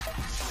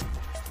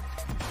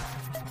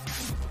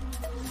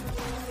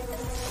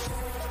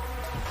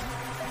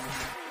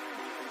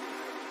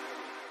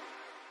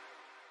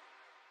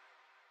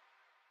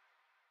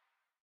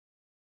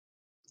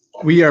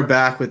We are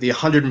back with the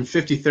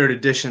 153rd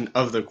edition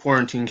of the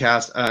Quarantine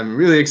Cast. I'm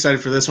really excited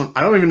for this one.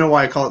 I don't even know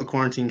why I call it the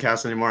Quarantine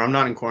Cast anymore. I'm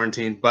not in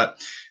quarantine, but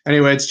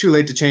anyway, it's too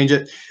late to change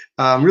it.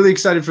 I'm really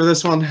excited for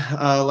this one.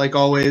 Like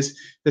always,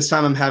 this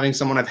time I'm having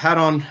someone I've had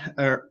on,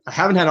 or I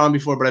haven't had on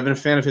before, but I've been a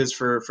fan of his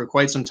for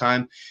quite some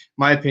time.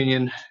 My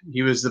opinion,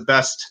 he was the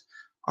best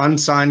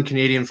unsigned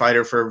Canadian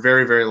fighter for a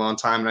very, very long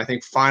time, and I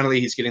think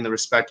finally he's getting the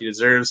respect he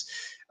deserves.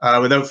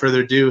 Without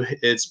further ado,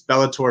 it's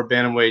Bellator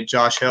bantamweight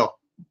Josh Hill.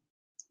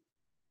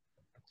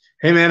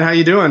 Hey man, how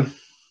you doing?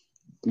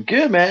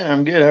 Good, man.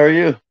 I'm good. How are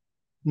you?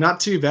 Not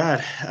too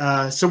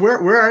bad. So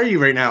where are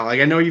you right now? Like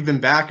I know you've been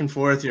back and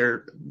forth.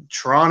 You're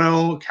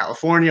Toronto,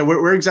 California.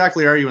 Where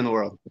exactly are you in the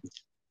world?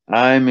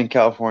 I'm in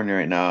California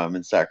right now. I'm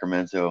in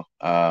Sacramento.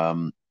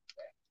 I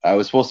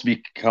was supposed to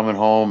be coming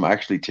home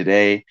actually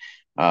today,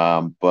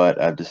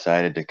 but I've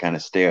decided to kind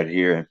of stay out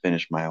here and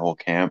finish my whole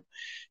camp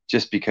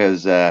just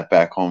because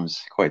back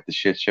home's quite the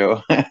shit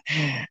show.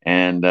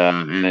 And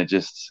it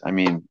just, I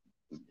mean,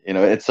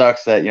 it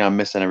sucks that, I'm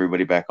missing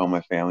everybody back home,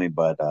 my family,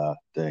 but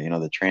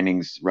the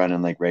training's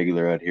running like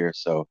regular out here,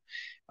 so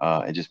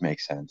it just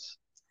makes sense.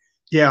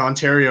 Yeah,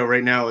 Ontario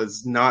right now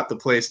is not the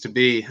place to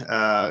be.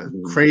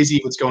 Crazy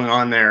what's going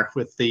on there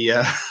with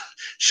the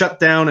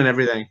shutdown and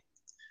everything.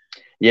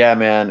 Yeah,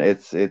 man,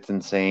 it's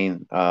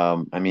insane.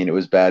 I mean, it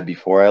was bad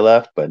before I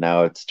left, but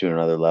now it's to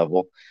another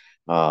level.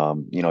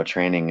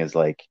 Training is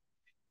like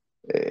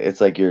it's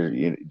like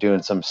you're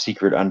doing some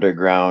secret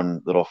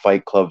underground little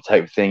fight club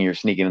type thing. You're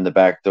sneaking in the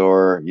back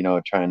door,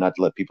 trying not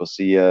to let people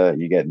see you.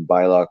 You're getting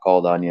bylaw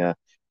called on you.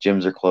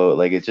 Gyms are closed.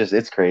 Like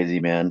it's crazy,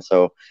 man.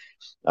 So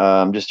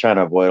I'm just trying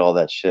to avoid all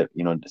that shit,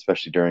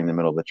 especially during the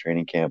middle of the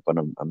training camp. But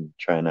I'm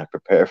trying to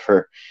prepare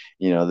for,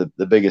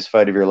 the biggest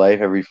fight of your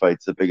life. Every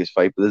fight's the biggest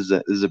fight, but this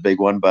is a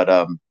big one.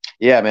 But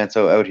yeah, man.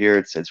 So out here,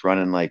 it's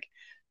running like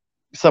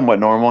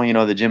somewhat normal.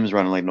 The gym's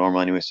running like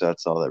normal anyway, so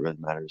that's all that really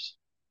matters.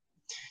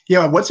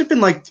 Yeah, what's it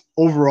been like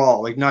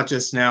overall? Like not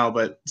just now,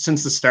 but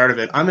since the start of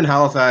it. I'm in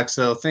Halifax,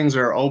 so things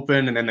are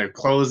open and then they're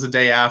closed the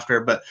day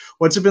after. But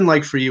what's it been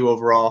like for you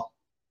overall?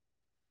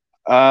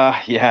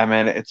 Yeah,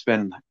 man. It's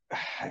been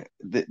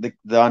the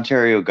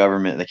Ontario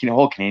government, like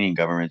whole Canadian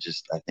government,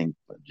 just I think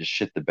just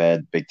shit the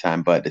bed big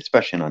time. But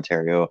especially in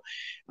Ontario,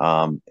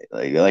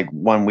 like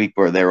 1 week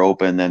where they're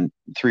open, then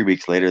 3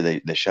 weeks later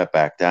they shut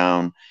back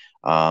down.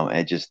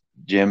 And just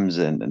gyms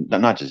and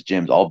not just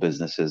gyms, all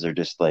businesses are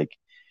just like,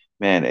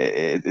 man,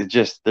 it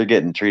just they're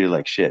getting treated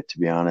like shit, to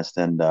be honest.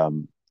 And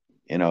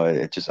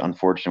it's just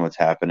unfortunate what's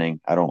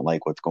happening. I don't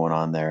like what's going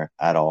on there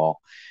at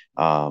all.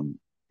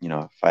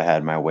 If I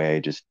had my way,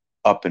 just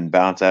up and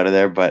bounce out of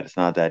there, but it's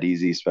not that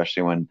easy,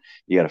 especially when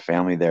you got a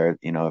family there.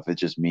 If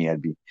it's just me,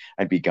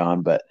 I'd be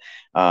gone. But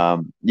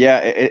yeah,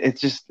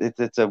 it's just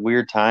it's a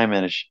weird time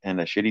and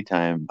a shitty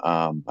time.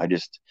 I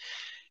just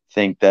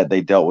think that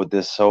they dealt with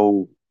this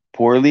so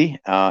poorly,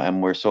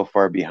 and we're so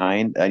far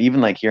behind. And even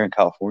like here in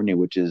California,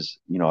 which is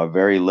a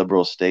very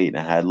liberal state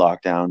and had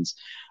lockdowns,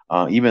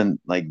 even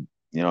like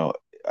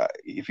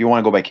if you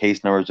want to go by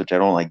case numbers, which I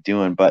don't like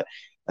doing, but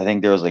I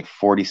think there was like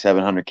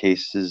 4,700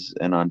 cases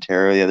in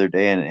Ontario the other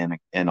day, and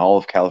in all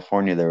of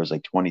California there was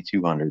like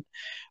 2,200,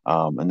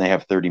 and they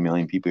have 30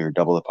 million people here,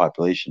 double the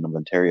population of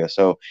Ontario.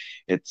 So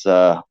it's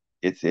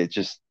it's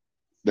just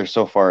they're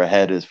so far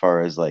ahead as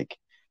far as like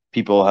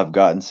people have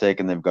gotten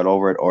sick and they've got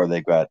over it, or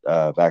they've got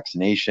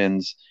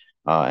vaccinations,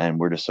 and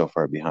we're just so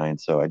far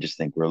behind. So I just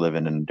think we're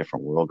living in a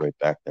different world right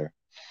back there.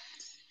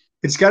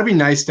 It's got to be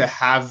nice to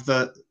have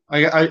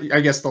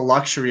I guess the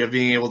luxury of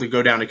being able to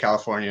go down to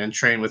California and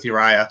train with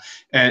Uriah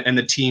and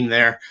the team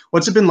there.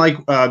 What's it been like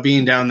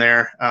being down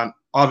there?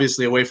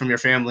 Obviously away from your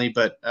family,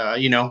 but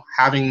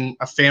having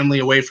a family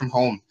away from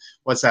home.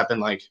 What's that been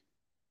like?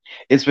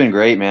 It's been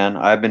great, man.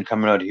 I've been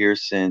coming out here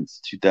since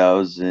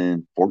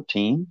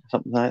 2014,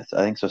 something like that.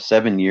 I think so,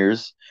 7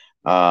 years.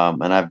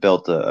 And I've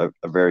built a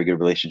very good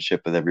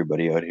relationship with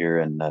everybody out here.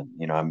 And,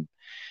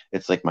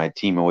 it's like my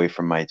team away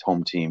from my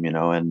home team,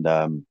 and,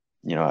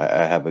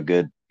 I have a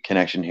good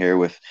connection here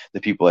with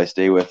the people I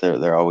stay with.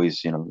 They're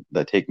always,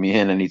 that take me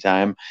in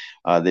anytime.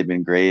 They've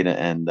been great.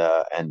 And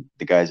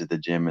the guys at the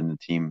gym and the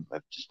team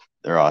have just,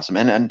 they're awesome.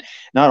 And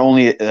not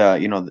only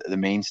the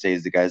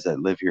mainstays, the guys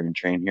that live here and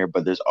train here,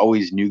 but there's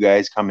always new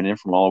guys coming in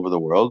from all over the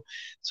world.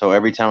 So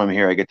every time I'm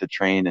here, I get to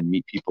train and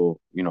meet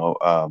people,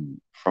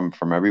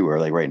 from everywhere.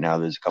 Like right now,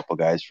 there's a couple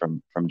guys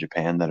from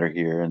Japan that are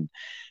here, and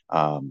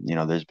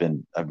there's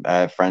been I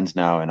have friends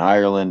now in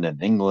Ireland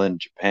and England,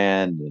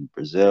 Japan and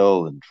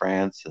Brazil and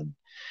France and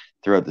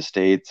throughout the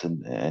states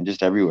and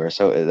just everywhere.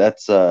 So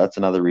that's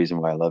another reason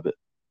why I love it.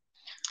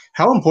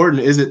 How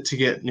important is it to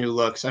get new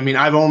looks? I mean,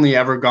 I've only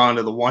ever gone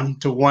to the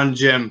one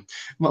gym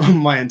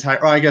my entire.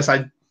 Well, I guess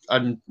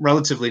I'm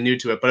relatively new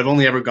to it, but I've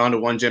only ever gone to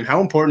one gym.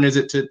 How important is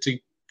it to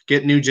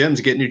get new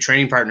gyms, get new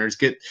training partners,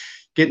 get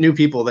new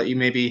people that you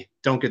maybe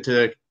don't get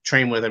to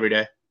train with every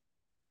day?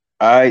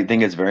 I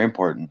think it's very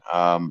important.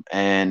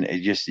 And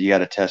you got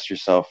to test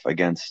yourself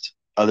against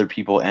other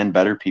people and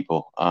better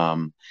people.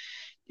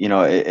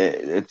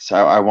 it's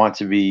I want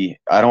to be.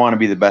 I don't want to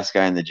be the best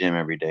guy in the gym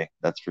every day.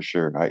 That's for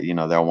sure.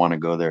 They'll want to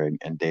go there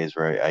and days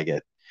where I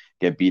get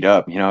beat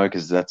up.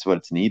 Because that's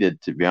what's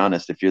needed. To be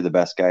honest, if you're the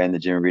best guy in the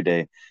gym every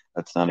day,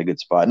 that's not a good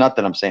spot. Not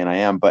that I'm saying I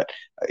am, but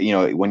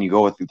when you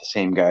go with the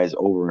same guys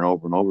over and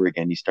over and over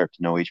again, you start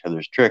to know each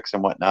other's tricks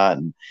and whatnot.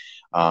 And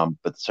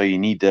but so you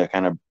need to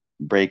kind of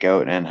break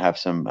out and have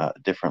some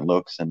different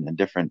looks and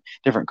different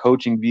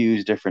coaching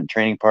views, different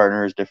training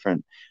partners,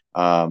 different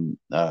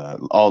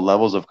all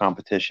levels of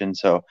competition.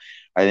 So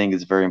I think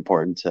it's very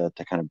important to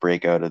kind of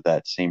break out of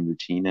that same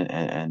routine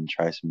and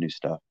try some new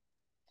stuff.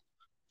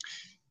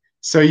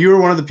 So you were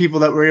one of the people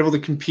that were able to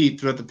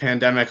compete throughout the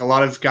pandemic. A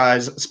lot of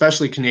guys,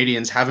 especially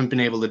Canadians, haven't been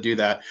able to do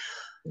that.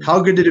 How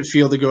good did it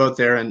feel to go out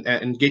there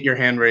and get your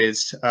hand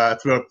raised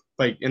throughout,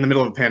 like in the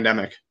middle of a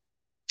pandemic?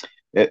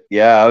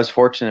 Yeah, I was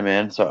fortunate,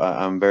 man. So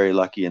I'm very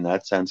lucky in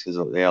that sense because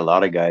a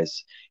lot of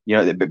guys,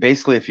 but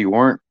basically if you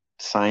weren't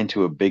signed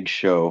to a big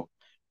show,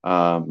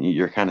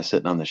 you're kind of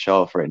sitting on the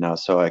shelf right now.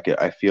 So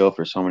I feel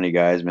for so many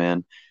guys,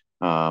 man.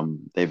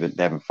 They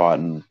haven't fought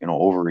in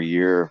over a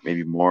year,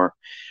 maybe more.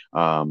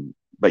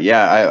 But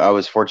yeah, I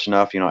was fortunate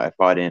enough. I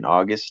fought in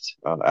August,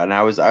 and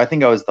I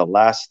think I was the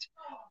last.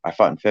 I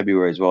fought in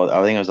February as well.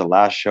 I think it was the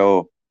last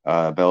show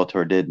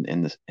Bellator did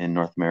in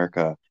North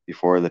America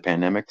before the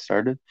pandemic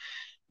started.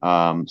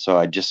 So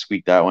I just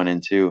squeaked that one in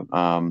too.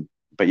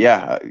 But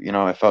yeah,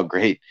 I felt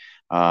great.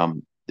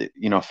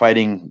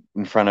 Fighting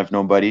in front of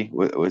nobody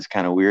was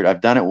kind of weird.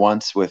 I've done it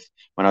once when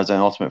I was an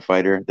Ultimate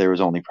Fighter. There was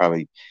only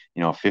probably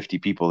 50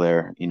 people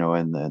there, in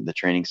the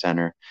training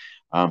center.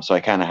 So I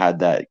kind of had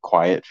that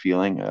quiet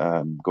feeling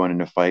going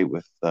into a fight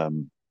with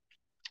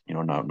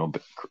no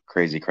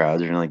crazy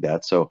crowds or anything like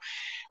that. So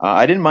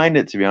I didn't mind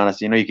it, to be honest.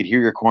 You could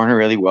hear your corner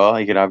really well.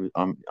 You could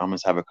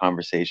almost have a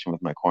conversation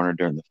with my corner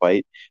during the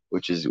fight,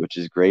 which is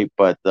great.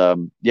 But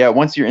yeah,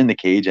 once you're in the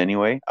cage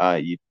anyway,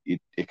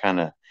 it kind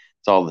of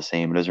it's all the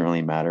same. It doesn't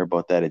really matter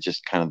about that. It's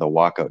just kind of the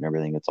walkout and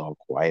everything. It's all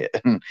quiet,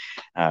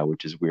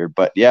 which is weird.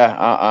 But yeah,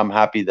 I'm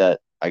happy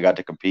that I got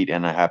to compete,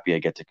 and I'm happy I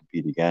get to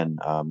compete again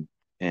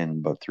in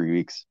about 3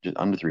 weeks, just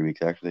under 3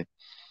 weeks actually.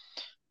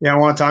 Yeah, I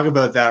want to talk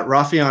about that.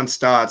 Raufeon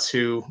Stots,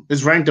 who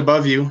is ranked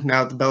above you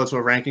now that the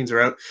Bellator rankings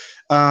are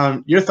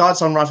out. Your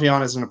thoughts on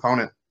Raufeon as an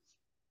opponent?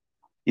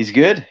 He's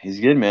good. He's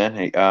good, man.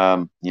 He's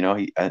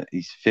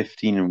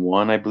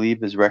 15-1, I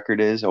believe his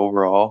record is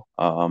overall,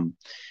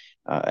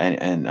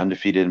 and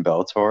undefeated in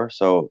Bellator.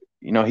 So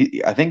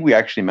I think we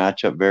actually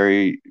match up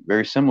very,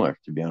 very similar.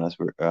 To be honest,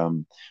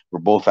 we're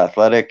both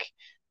athletic,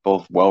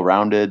 both well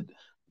rounded.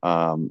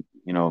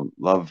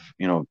 Love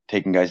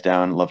taking guys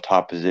down. Love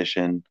top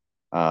position.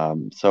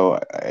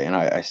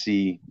 I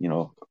see,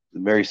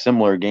 very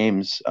similar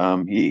games.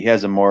 He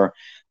has a more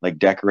like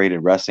decorated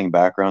wrestling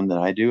background than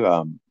I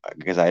do,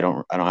 because I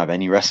don't have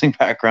any wrestling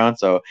background,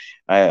 so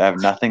I have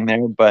nothing there.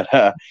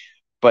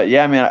 But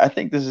yeah, man, I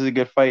think this is a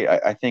good fight.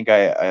 I think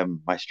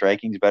my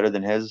striking's better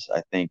than his.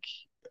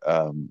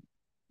 Um,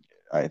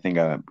 I think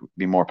I'd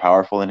be more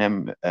powerful than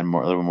him and a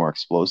little more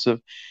explosive.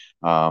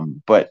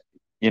 But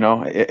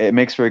it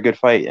makes for a good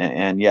fight.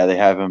 And yeah, they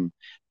have him.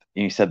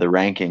 You said the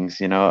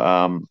rankings.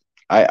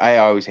 I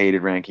always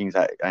hated rankings.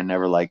 I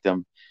never liked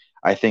them.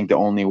 I think the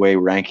only way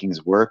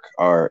rankings work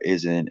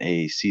is in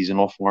a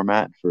seasonal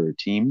format for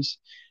teams.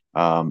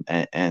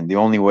 And the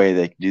only way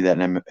they can do that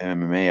in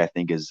MMA, I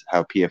think, is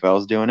how PFL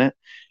is doing it.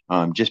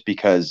 Just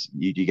because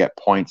you get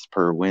points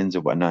per wins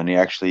and whatnot, and you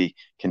actually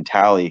can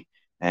tally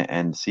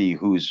and see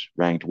who's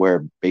ranked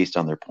where based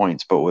on their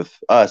points. But with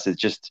us, it's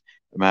just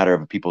a matter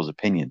of people's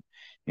opinion.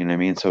 You know what I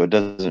mean? So it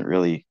doesn't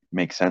really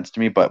make sense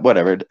to me, but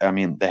whatever. I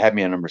mean, they had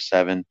me at number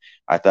 7.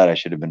 I thought I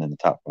should have been in the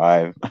top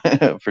 5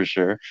 for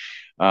sure.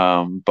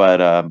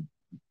 But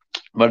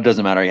it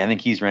doesn't matter. I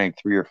think he's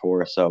ranked 3 or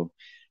 4. So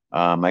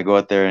I go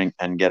out there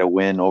and get a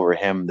win over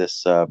him.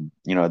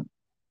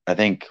 I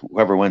think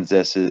whoever wins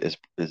this is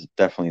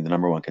definitely the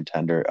number 1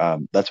 contender.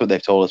 That's what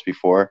they've told us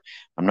before.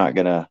 I'm not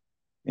gonna,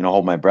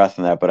 hold my breath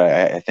on that, but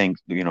I think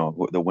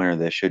the winner of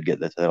this should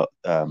get the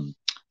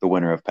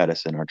winner of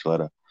Pettis and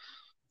Archuleta.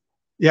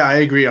 Yeah, I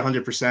agree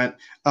 100%.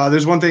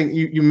 There's one thing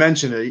you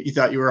mentioned it. You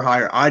thought you were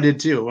higher. I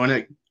did too. When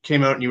it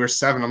came out and you were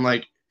 7, I'm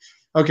like,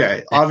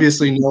 okay,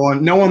 obviously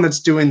no one that's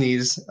doing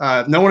these,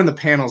 no one in the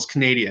panel is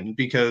Canadian,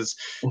 because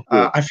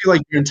I feel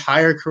like your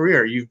entire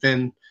career you've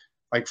been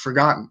like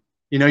forgotten.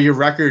 Your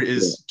record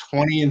is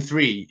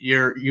 20-3.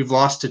 You've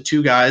lost to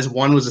 2 guys.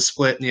 One was a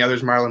split, and the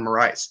other's Marlon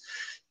Moraes.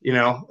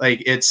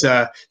 Like it's.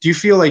 Do you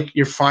feel like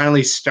you're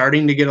finally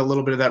starting to get a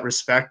little bit of that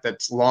respect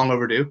that's long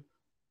overdue?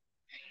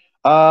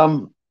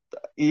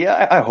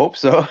 Yeah, I hope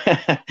so.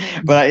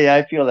 But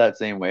I feel that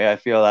same way. I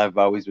feel I've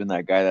always been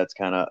that guy that's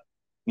kind of,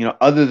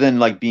 other than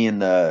like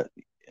being on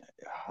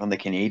the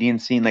Canadian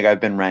scene, like I've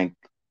been ranked,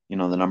 the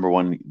number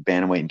 1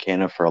 bantamweight in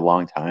Canada for a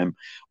long time,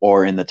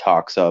 or in the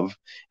talks of,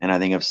 and I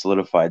think I've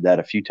solidified that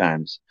a few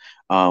times.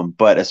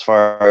 But as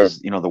far as,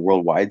 the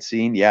worldwide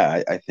scene,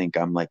 yeah, I think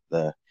I'm like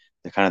the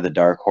kind of the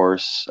dark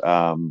horse,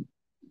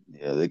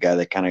 the guy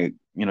that kind of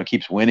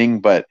keeps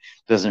winning, but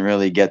doesn't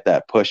really get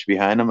that push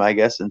behind him, I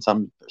guess, in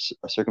some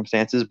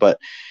circumstances. But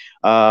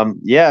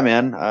yeah,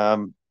 man,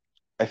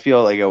 I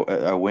feel like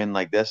a win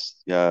like this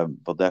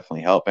will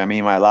definitely help. I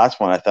mean, my last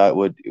one I thought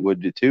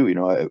would do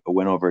too. A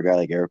win over a guy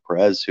like Eric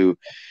Perez, who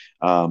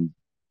um,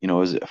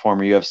 was a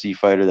former UFC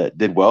fighter that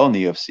did well in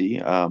the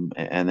UFC,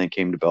 and then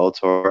came to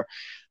Bellator.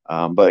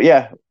 But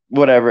yeah,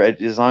 whatever.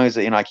 As long as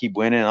I keep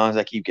winning, as long as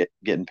I keep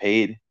getting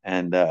paid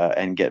and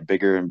get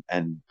bigger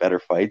and better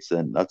fights,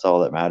 then that's all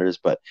that matters.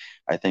 But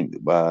I think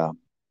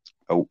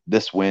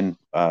this win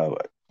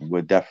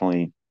would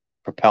definitely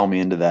propel me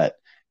into that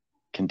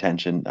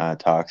contention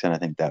talks, and I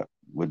think that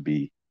would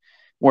be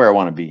where I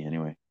want to be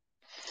anyway.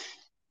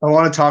 I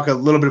want to talk a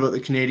little bit about the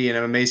Canadian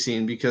MMA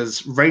scene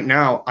because right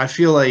now I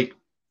feel like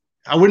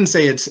I wouldn't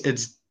say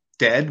it's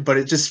dead, but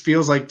it just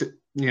feels like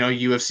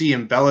UFC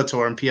and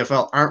Bellator and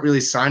PFL aren't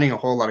really signing a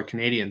whole lot of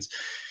Canadians.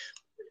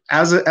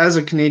 As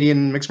a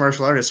Canadian mixed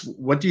martial artist,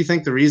 what do you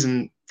think the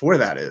reason for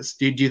that is?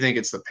 Do you think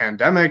it's the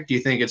pandemic? Do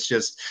you think it's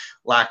just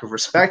lack of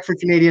respect for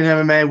Canadian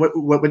MMA?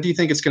 What do you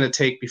think it's going to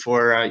take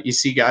before you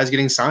see guys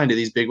getting signed to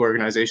these big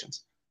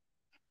organizations?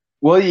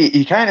 Well,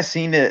 you kind of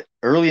seen it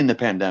early in the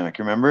pandemic.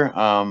 Remember,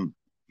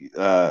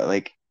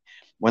 like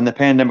when the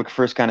pandemic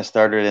first kind of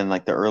started in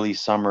like the early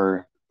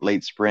summer,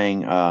 late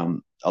spring.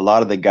 A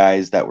lot of the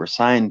guys that were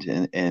signed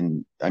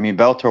and I mean,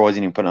 Bellator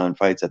wasn't even putting on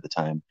fights at the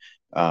time.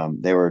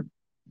 They were,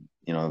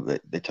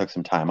 they took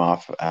some time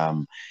off.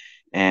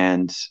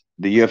 And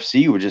the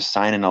UFC were just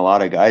signing a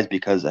lot of guys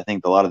because I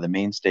think a lot of the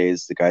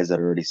mainstays, the guys that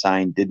already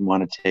signed, didn't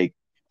want to take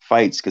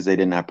fights because they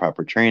didn't have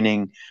proper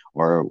training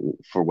or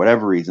for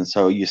whatever reason.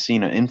 So you've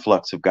seen an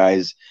influx of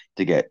guys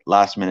to get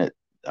last minute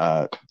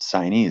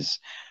signees,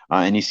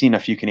 and you've seen a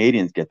few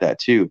Canadians get that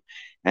too.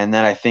 And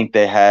then I think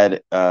they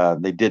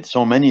did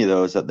so many of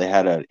those that they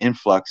had an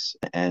influx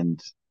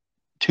and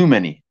too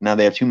many. Now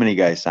they have too many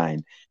guys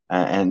signed,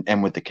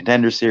 and with the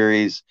Contender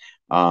Series,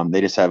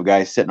 they just have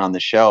guys sitting on the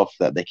shelf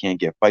that they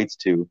can't get fights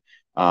to,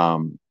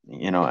 and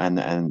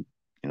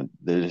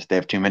they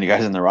have too many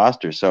guys in the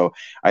roster. So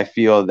I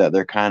feel that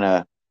they're kind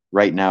of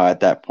right now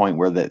at that point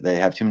where they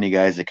have too many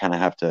guys that kind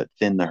of have to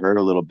thin the herd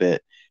a little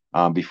bit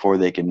before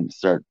they can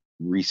start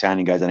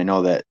re-signing guys. And I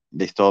know that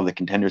they still have the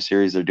Contender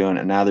Series they're doing,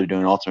 and now they're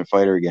doing Ultimate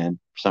Fighter again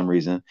for some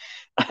reason.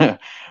 And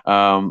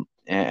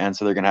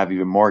so they're going to have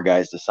even more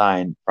guys to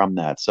sign from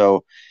that.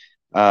 So,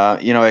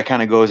 it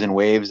kind of goes in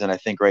waves, and I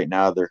think right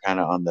now they're kind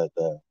of on the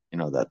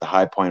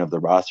high point of the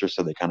roster,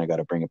 so they kind of got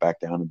to bring it back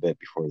down a bit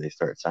before they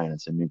start signing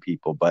some new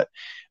people. But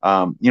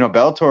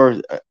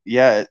Bellator,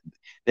 yeah,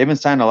 they've been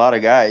signing a lot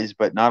of guys,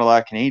 but not a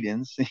lot of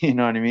Canadians. You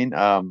know what I mean?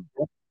 I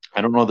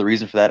don't know the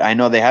reason for that. I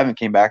know they haven't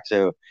came back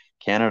to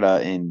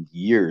Canada in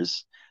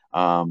years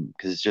because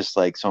it's just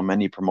like so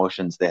many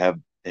promotions they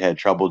had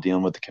trouble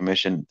dealing with the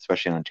commission,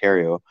 especially in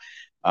Ontario.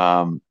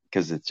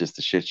 Because it's just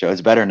a shit show.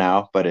 It's better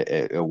now, but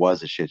it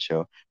was a shit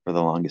show for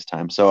the longest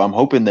time. So I'm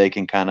hoping they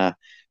can kind of,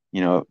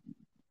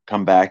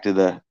 come back to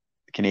the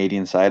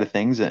Canadian side of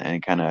things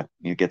and kind of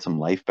get some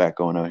life back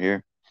going out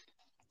here.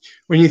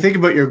 When you think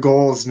about your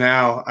goals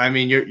now, I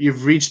mean,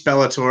 you've reached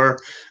Bellator,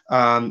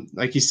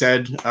 like you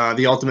said,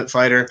 the Ultimate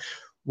Fighter.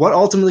 What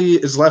ultimately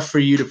is left for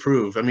you to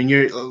prove? I mean,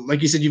 you're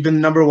like you said, you've been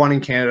number one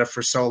in Canada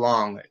for so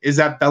long. Is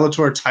that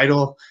Bellator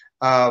title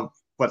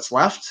what's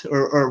left,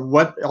 or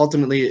what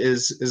ultimately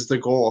is the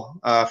goal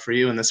for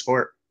you in the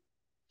sport?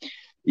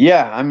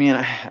 Yeah, I mean,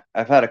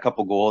 I've had a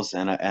couple goals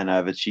and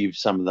I've achieved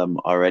some of them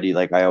already.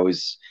 Like I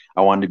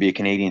wanted to be a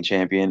Canadian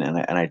champion, and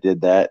I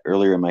did that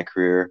earlier in my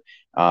career.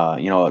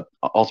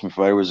 Ultimate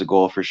Fighter was a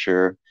goal for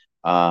sure.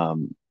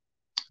 Um,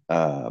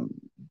 um,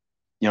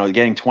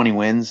 getting 20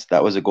 wins,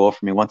 that was a goal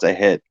for me. Once I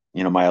hit,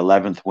 my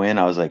 11th win,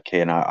 I was like,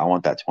 okay, now I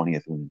want that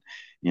 20th win.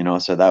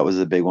 So that was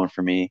a big one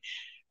for me.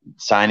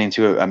 Signing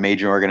to a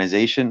major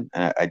organization,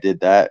 I did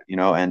that.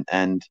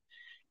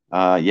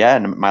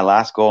 And my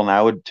last goal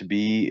now would to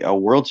be a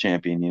world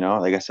champion.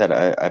 Like I said,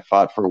 I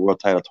fought for a world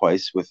title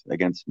twice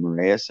against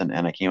Moraes,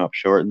 and I came up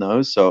short in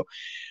those. So,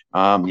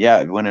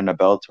 winning a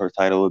Bellator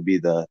title would be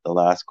the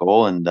last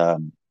goal, and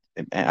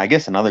I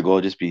guess another goal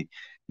would just be,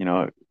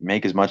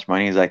 make as much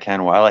money as I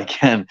can while I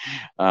can,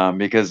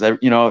 because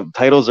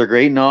titles are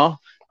great and all,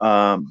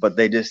 but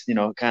they just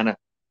kind of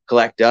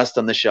collect dust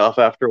on the shelf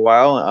after a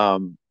while.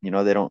 They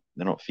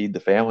don't feed the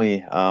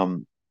family.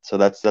 So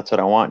that's what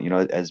I want,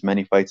 as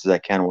many fights as I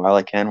can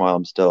while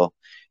I'm still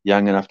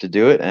young enough to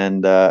do it,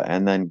 and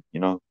then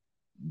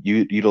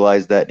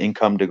utilize that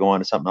income to go on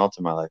to something else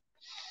in my life.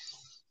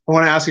 I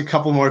want to ask a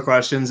couple more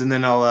questions, and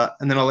then I'll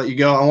let you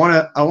go. I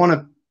want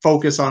to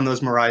focus on those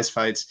Moraes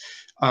fights.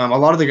 A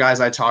lot of the guys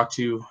I talk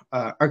to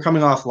are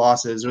coming off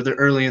losses, or they're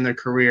early in their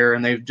career,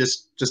 and they've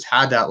just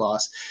had that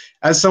loss.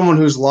 As someone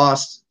who's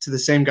lost to the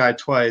same guy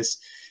twice,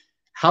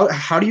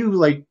 how do you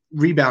like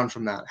rebound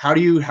from that? How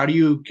do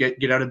you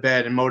get out of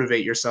bed and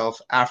motivate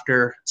yourself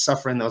after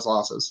suffering those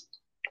losses?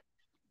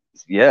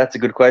 Yeah, that's a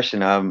good question.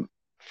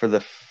 For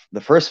the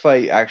first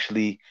fight,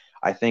 actually,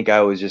 I think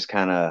I was just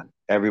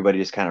everybody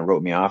just kind of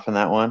wrote me off in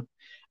that one.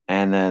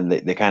 and then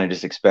they kind of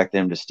just expected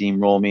him to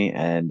steamroll me,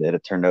 and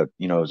it turned out,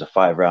 it was a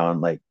 5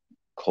 round, like,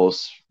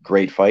 close,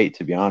 great fight,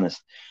 to be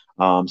honest.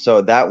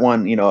 So that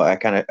one,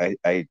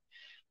 I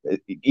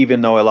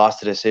even though I lost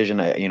the decision,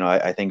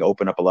 I think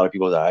opened up a lot of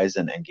people's eyes,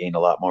 and gained a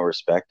lot more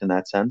respect in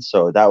that sense.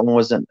 So that one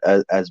wasn't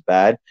as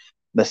bad.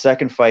 The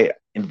second fight,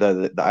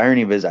 the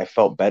irony of it is I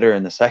felt better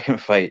in the second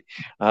fight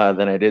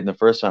than I did in the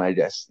first one. I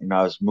just,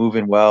 I was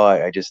moving well.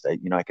 I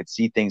could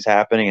see things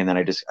happening, and then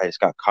I just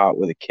got caught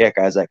with a kick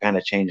as I kind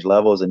of changed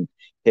levels and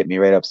hit me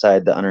right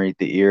upside the underneath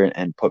the ear,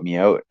 and put me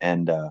out.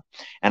 And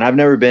I've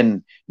never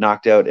been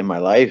knocked out in my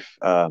life.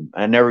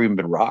 I've never even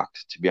been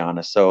rocked, to be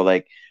honest. So,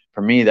 like,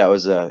 for me, that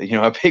was a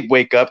big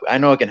wake up. I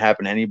know it can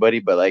happen to anybody,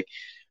 but, like,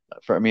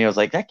 for me, I was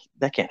like,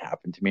 that can't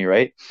happen to me,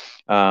 right?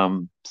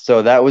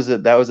 So that was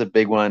a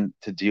big one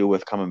to deal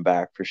with coming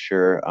back, for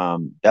sure.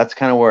 That's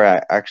kind of where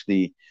I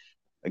actually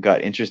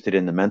got interested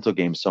in the mental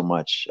game so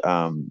much,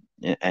 and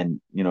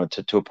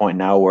to a point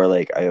now where,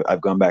 like, I've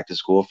gone back to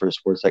school for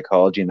sports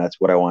psychology, and that's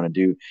what I want to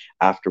do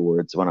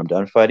afterwards when I'm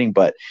done fighting.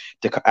 But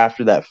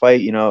after that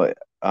fight,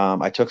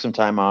 I took some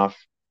time off,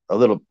 a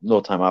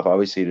little time off,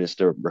 obviously, just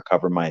to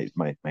recover my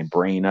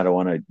brain. I don't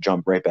want to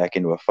jump right back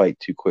into a fight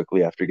too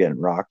quickly after getting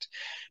rocked.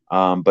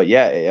 But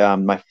yeah,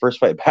 my first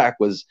fight back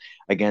was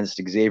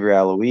against Xavier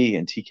Aloui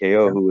in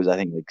TKO, who was, I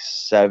think, like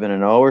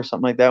 7-0 or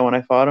something like that when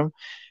I fought him.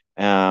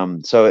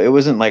 So it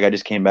wasn't like I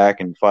just came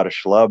back and fought a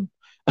schlub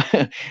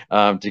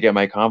to get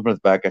my confidence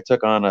back. I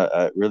took on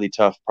a really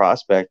tough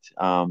prospect,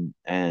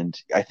 and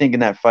I think in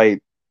that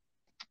fight,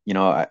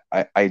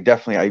 I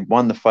definitely, I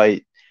won the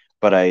fight,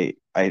 but I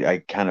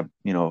kind of,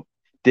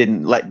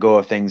 didn't let go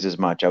of things as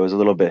much. I was a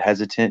little bit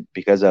hesitant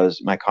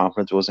because my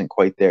confidence wasn't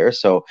quite there.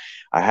 So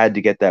I had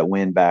to get that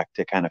win back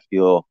to kind of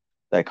feel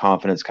that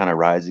confidence kind of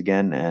rise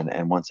again.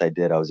 And once I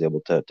did, I was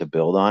able to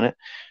build on it.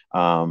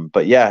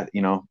 But yeah,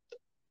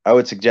 I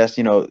would suggest,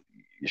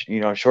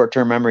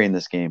 short-term memory in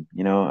this game.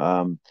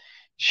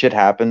 Shit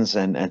happens,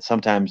 and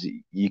sometimes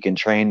you can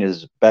train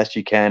as best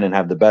you can and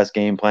have the best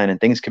game plan, and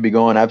things could be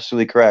going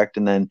absolutely correct,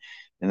 and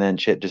then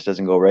shit just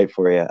doesn't go right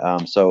for you.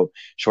 So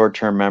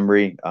short-term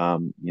memory,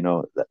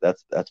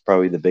 that's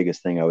probably the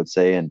biggest thing I would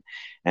say,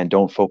 and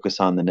don't focus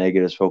on the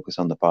negatives, focus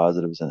on the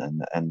positives,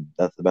 and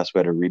that's the best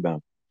way to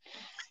rebound.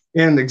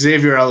 And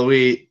Xavier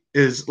Aloui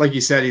is, like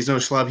you said, he's no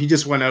schlub. He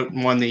just went out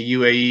and won the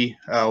UAE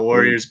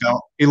Warriors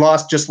belt. He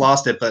just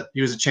lost it, but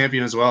he was a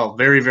champion as well.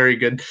 Very, very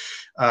good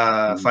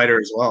fighter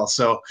as well.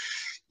 So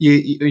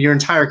your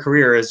entire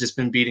career has just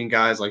been beating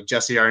guys like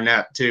Jesse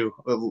Arnett, too,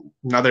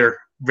 another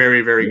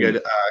very, very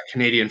good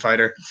Canadian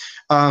fighter.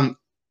 I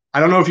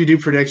don't know if you do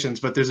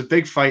predictions, but there's a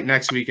big fight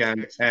next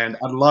weekend, and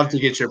I'd love to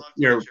get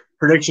your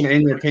prediction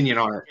and your opinion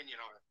on it,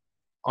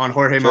 on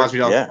Jorge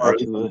Masvidal. Yeah,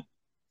 absolutely.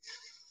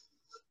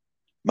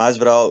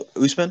 Masvidal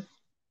Usman?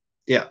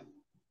 Yeah.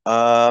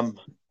 Who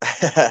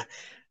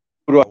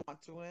do I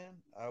want to win?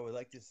 I would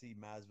like to see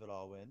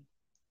Masvidal win.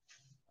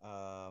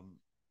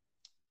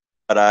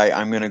 But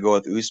I'm going to go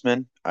with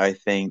Usman. I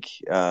think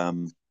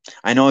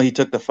I know he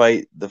took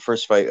the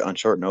first fight on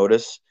short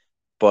notice,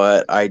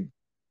 but I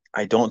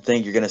don't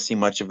think you're going to see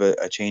much of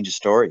a change of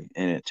story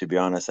in it, to be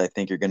honest. I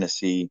think you're going to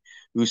see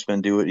Usman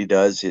do what he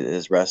does.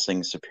 His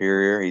wrestling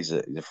superior. He's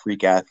a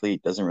freak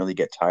athlete, doesn't really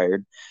get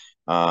tired.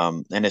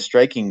 And his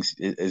striking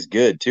is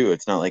good too.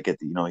 It's not like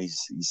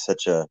he's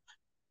such a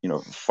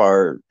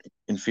far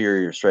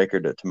inferior striker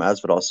to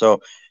Masvidal.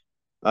 So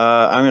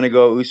I'm gonna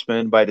go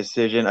Usman by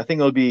decision. I think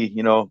it'll be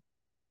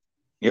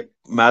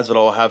Masvidal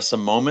will have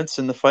some moments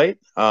in the fight,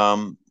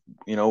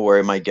 where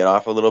he might get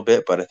off a little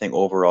bit, but I think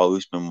overall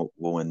Usman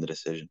will win the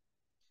decision.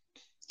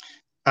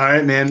 All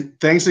right, man.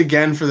 Thanks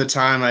again for the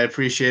time. I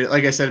appreciate it.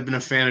 Like I said, I've been a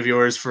fan of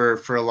yours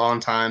for a long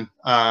time.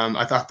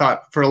 I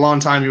thought for a long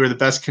time you were the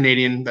best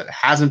Canadian that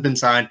hasn't been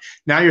signed.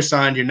 Now you're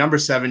signed. You're number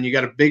 7. You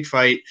got a big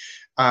fight.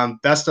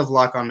 Best of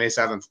luck on May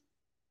 7th.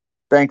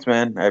 Thanks,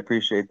 man. I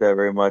appreciate that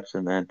very much.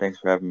 And then thanks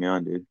for having me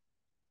on, dude.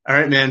 All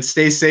right, man.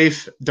 Stay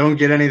safe. Don't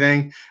get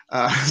anything.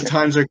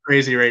 Times are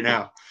crazy right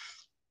now.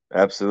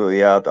 Absolutely.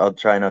 Yeah, I'll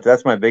try not to.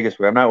 That's my biggest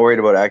worry. I'm not worried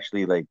about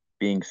actually like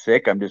being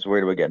sick. I'm just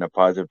worried about getting a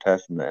positive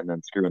test and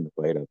then screwing the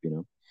fight up,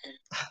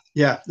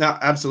 Yeah, no,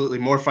 absolutely.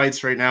 More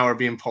fights right now are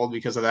being pulled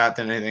because of that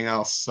than anything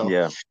else. So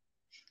yeah.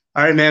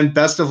 All right, man.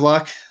 Best of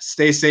luck.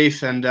 Stay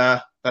safe, and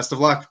best of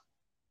luck.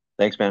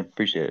 Thanks, man.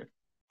 Appreciate it.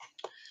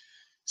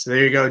 So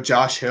there you go,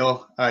 Josh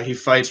Hill. He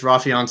fights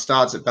Raufeon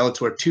Stots at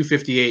Bellator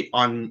 258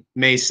 on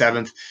May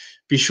 7th.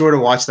 Be sure to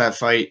watch that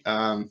fight.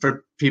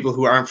 For people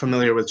who aren't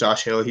familiar with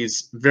Josh Hill,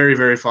 he's very,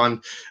 very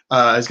fun.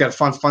 He's got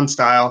a fun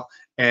style.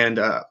 And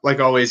like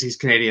always, he's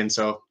Canadian,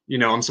 so,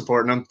 I'm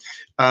supporting him.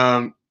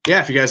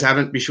 Yeah, if you guys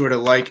haven't, be sure to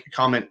like,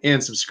 comment,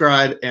 and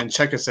subscribe. And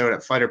check us out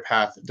at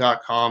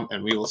fighterpath.com.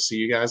 And we will see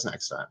you guys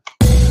next time.